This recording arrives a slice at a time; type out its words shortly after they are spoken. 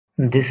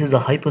This is a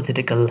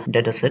hypothetical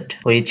dataset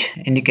which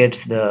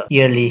indicates the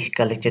yearly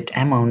collected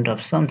amount of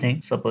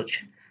something.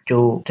 Suppose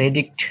to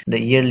predict the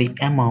yearly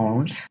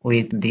amounts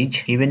with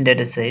this given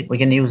dataset, we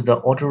can use the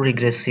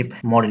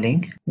autoregressive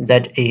modeling,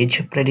 that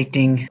is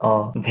predicting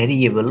a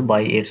variable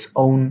by its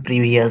own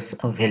previous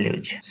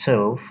values.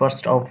 So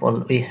first of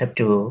all, we have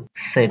to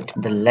set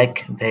the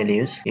leg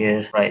values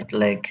here, right?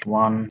 Leg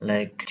 1,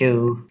 leg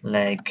 2,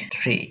 leg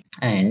 3,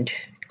 and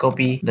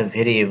copy the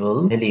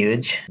variable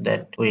values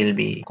that will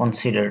be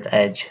considered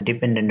as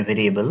dependent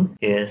variable.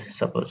 Here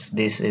suppose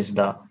this is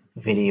the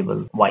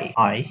variable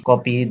yi.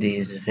 Copy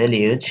these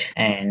values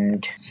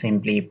and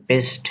simply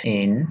paste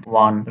in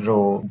one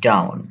row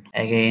down.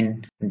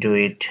 Again do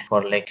it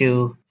for leg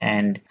 2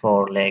 and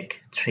for leg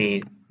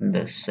 3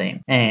 the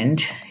same, and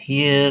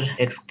here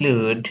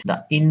exclude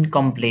the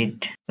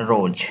incomplete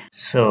rows.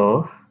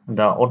 So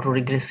the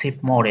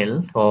autoregressive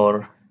model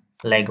for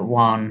leg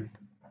 1,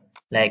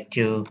 leg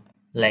 2,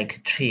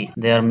 leg 3,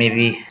 there may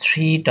be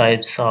three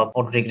types of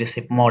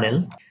autoregressive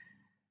model,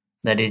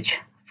 that is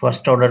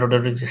first order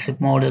autoregressive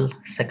model,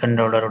 second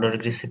order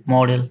autoregressive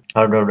model,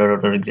 third order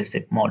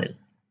autoregressive model.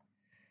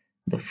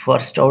 The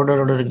first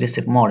order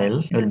autoregressive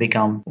model will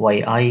become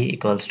yi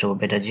equals to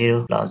beta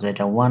 0 plus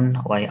beta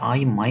 1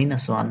 yi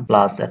minus 1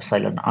 plus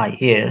epsilon I.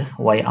 Here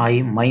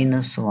yi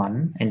minus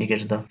 1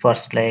 indicates the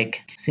first leg.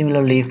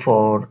 Similarly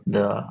for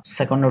the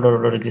second order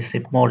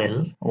autoregressive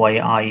model,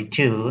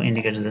 yi2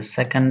 indicates the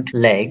second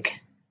leg,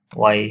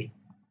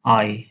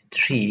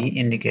 yi3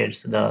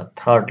 indicates the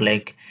third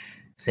leg.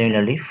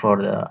 Similarly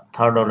for the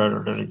third order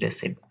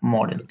autoregressive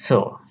model.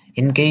 So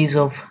in case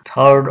of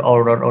third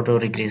order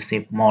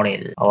autoregressive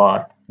model,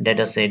 our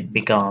dataset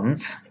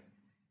becomes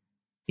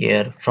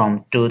here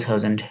from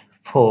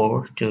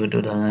 2004 to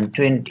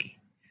 2020.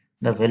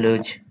 The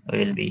values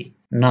will be.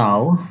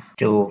 Now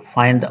to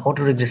find the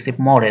autoregressive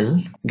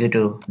model, go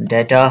to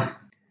data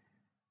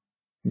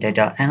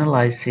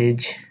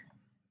analysis.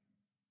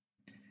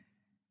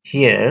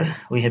 Here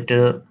we have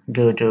to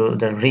go to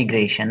the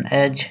regression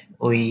as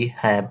we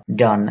have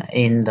done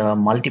in the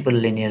multiple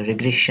linear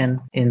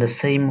regression. In the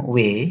same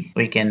way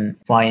we can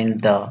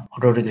find the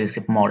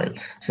autoregressive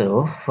models.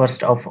 So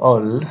first of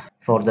all,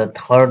 for the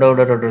third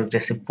order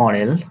autoregressive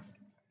model,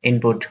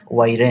 input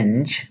y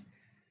range,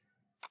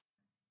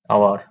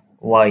 our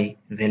y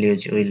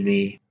values will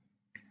be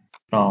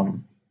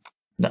from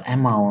the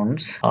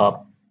amounts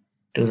of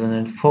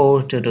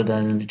 2004 to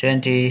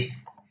 2020,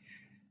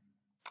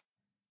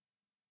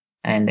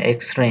 and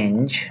x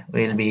range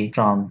will be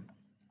from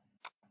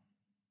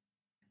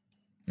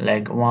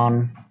leg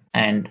 1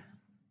 and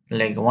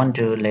leg 1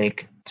 to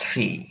leg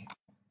 3.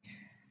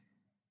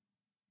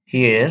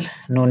 Here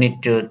no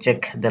need to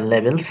check the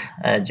labels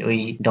as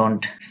we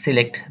don't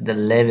select the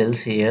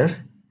labels here,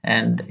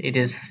 and it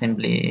is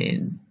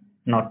simply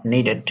not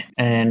needed.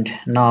 And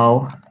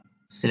now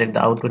select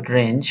the output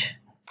range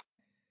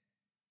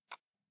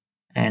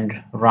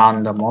and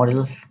run the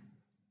model.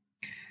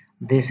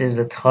 This is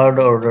the third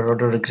order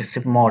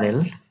autoregressive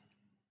model.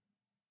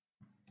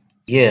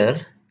 Here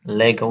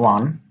leg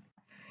 1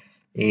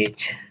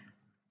 is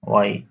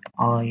yi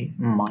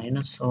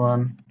minus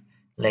 1,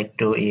 leg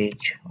 2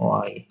 is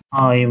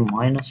yi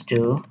minus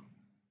 2,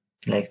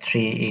 leg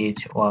 3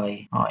 is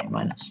yi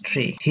minus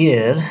 3.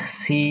 Here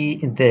see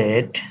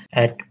that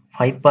at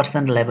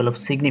 5% level of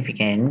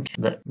significance,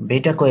 the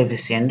beta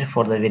coefficient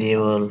for the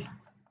variable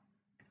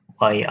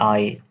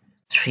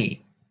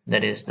yi3,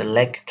 that is the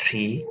leg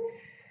 3,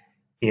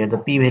 here the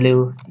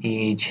p-value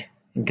is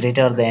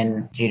greater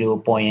than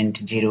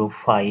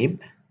 0.05,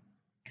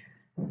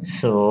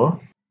 so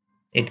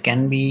it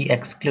can be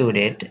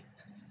excluded.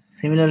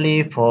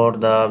 Similarly for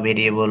the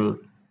variable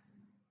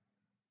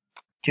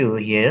 2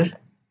 here,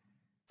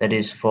 that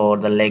is for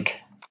the leg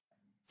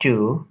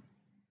 2,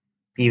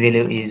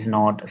 p-value is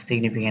not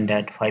significant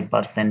at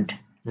 5%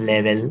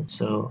 level,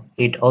 so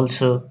it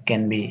also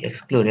can be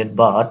excluded,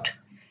 but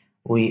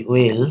we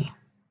will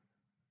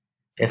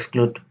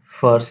exclude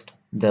first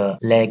the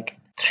leg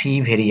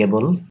 3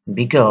 variable,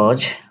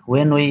 because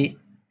when we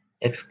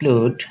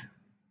exclude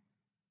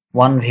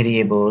one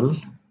variable,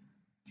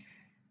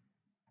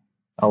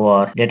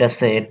 our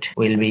dataset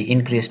will be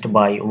increased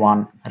by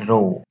one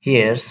row.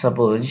 Here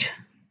suppose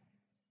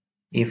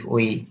if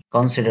we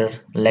consider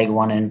leg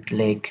 1 and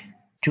leg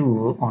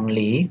 2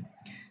 only,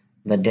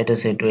 the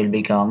dataset will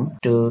become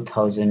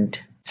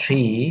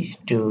 2003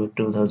 to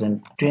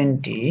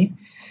 2020,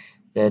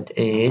 that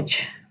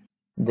is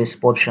this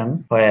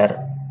portion,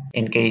 where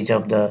in case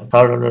of the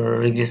third order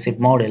regressive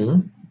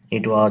model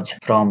it was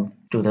from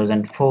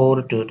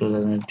 2004 to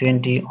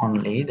 2020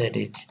 only, that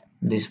is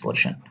this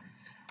portion.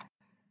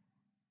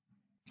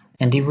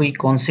 And if we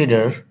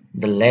consider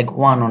the leg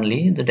 1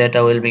 only, the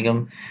data will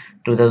become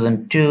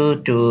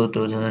 2002 to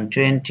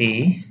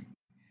 2020,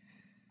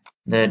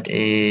 that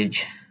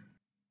is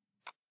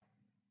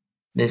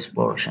this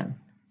portion.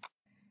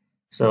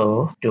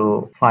 So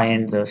to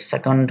find the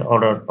second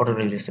order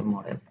autoregressive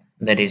model,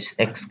 that is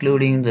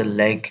excluding the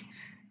leg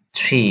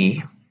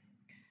 3,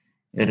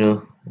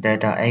 you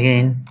data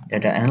again,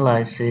 data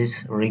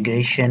analysis,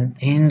 regression.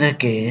 In the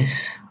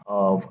case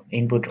of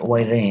input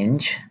y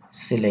range,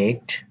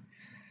 select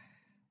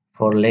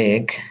for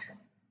leg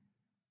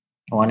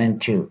 1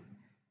 and 2.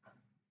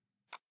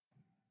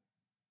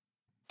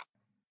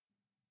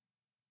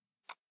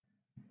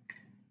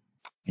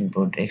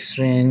 Input x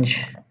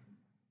range,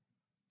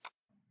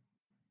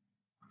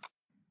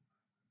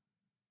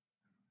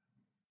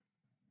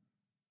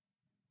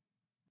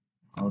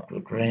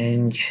 output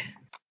range,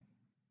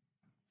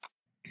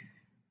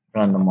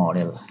 run the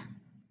model.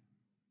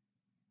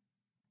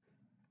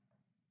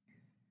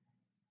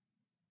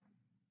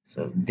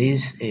 So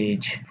this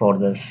is for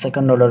the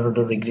second order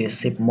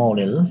autoregressive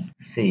model.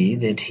 See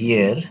that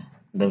here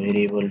the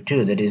variable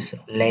 2, that is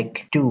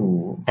leg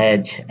 2,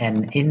 has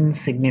an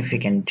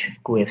insignificant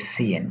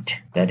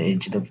coefficient, that is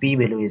the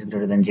p-value is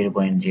greater than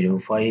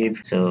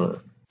 0.05.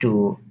 So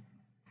to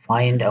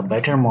find a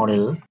better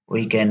model,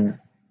 we can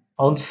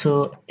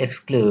also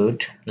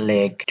exclude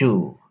leg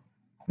 2.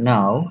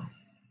 Now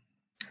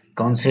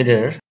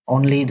consider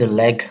only the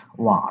leg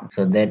 1.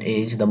 So that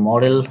is the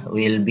model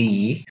will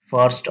be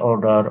first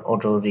order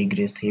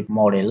autoregressive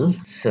model.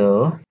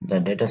 So the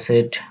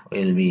dataset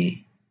will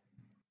be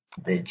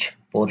this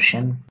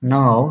portion.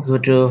 Now go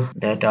to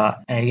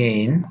data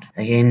again,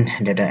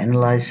 data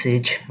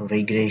analysis,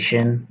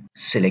 regression,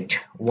 select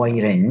y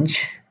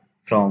range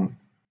from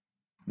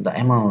the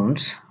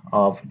amounts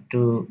of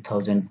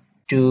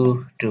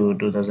 2002 to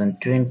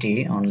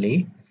 2020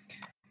 only,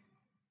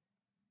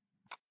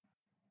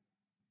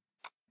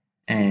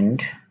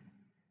 and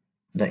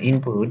the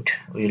input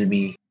will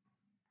be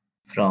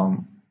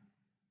from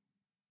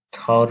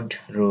third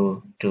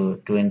row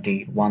to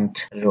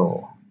 21st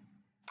row.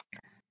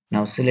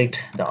 Now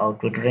select the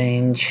output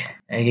range,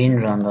 again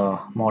run the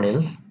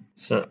model.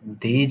 So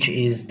this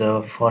is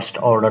the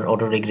first order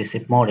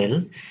autoregressive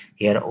model.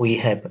 Here we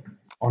have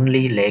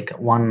only like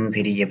one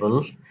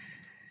variable.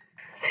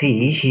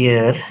 See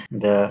here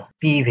the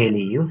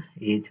p-value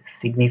is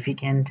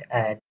significant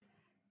at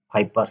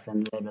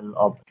 5% level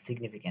of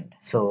significant.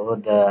 So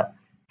the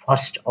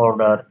first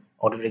order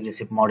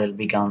autoregressive model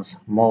becomes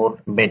more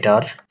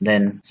better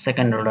than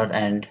second order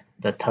and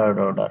the third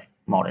order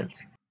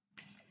models.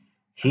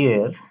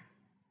 Here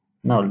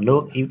now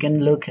look, you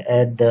can look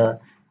at the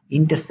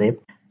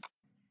intercept.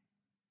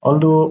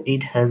 Although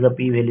it has a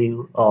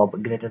p-value of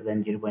greater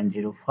than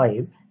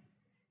 0.05,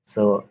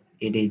 so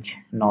it is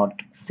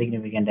not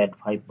significant at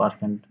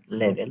 5%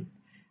 level,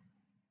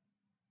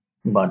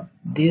 but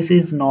this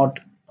is not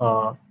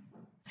a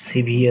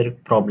severe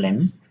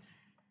problem.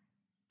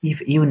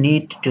 If you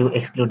need to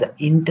exclude the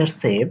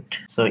intercept,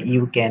 so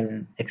you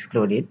can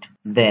exclude it,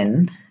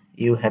 then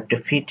you have to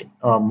fit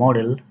a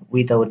model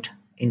without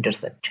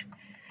intercept.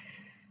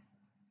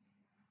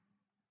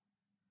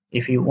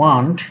 If you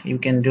want, you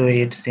can do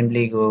it.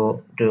 Simply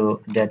go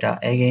to data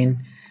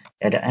again,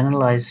 data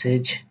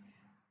analysis,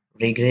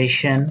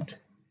 regression,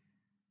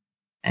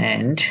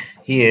 and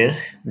here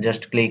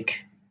just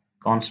click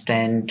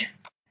constant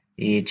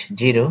is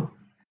 0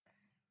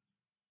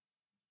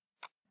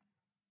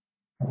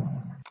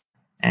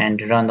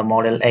 and run the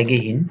model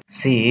again.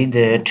 See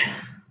that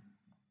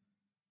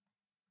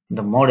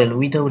the model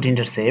without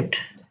intercept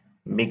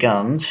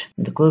becomes,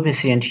 the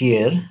coefficient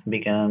here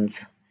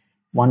becomes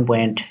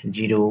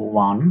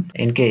 1.01.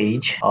 In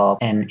case of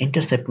an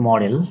intercept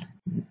model,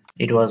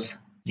 it was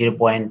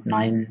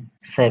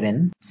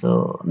 0.97,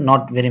 so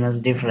not very much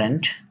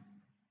different,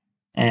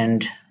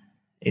 and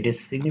it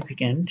is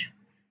significant.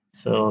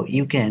 So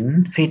you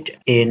can fit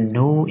a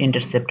no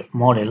intercept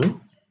model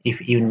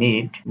if you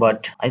need,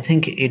 but I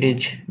think it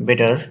is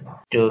better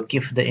to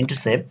keep the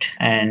intercept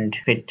and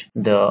fit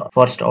the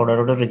first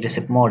order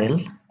autoregressive model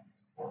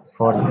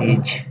for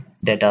each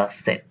data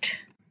set.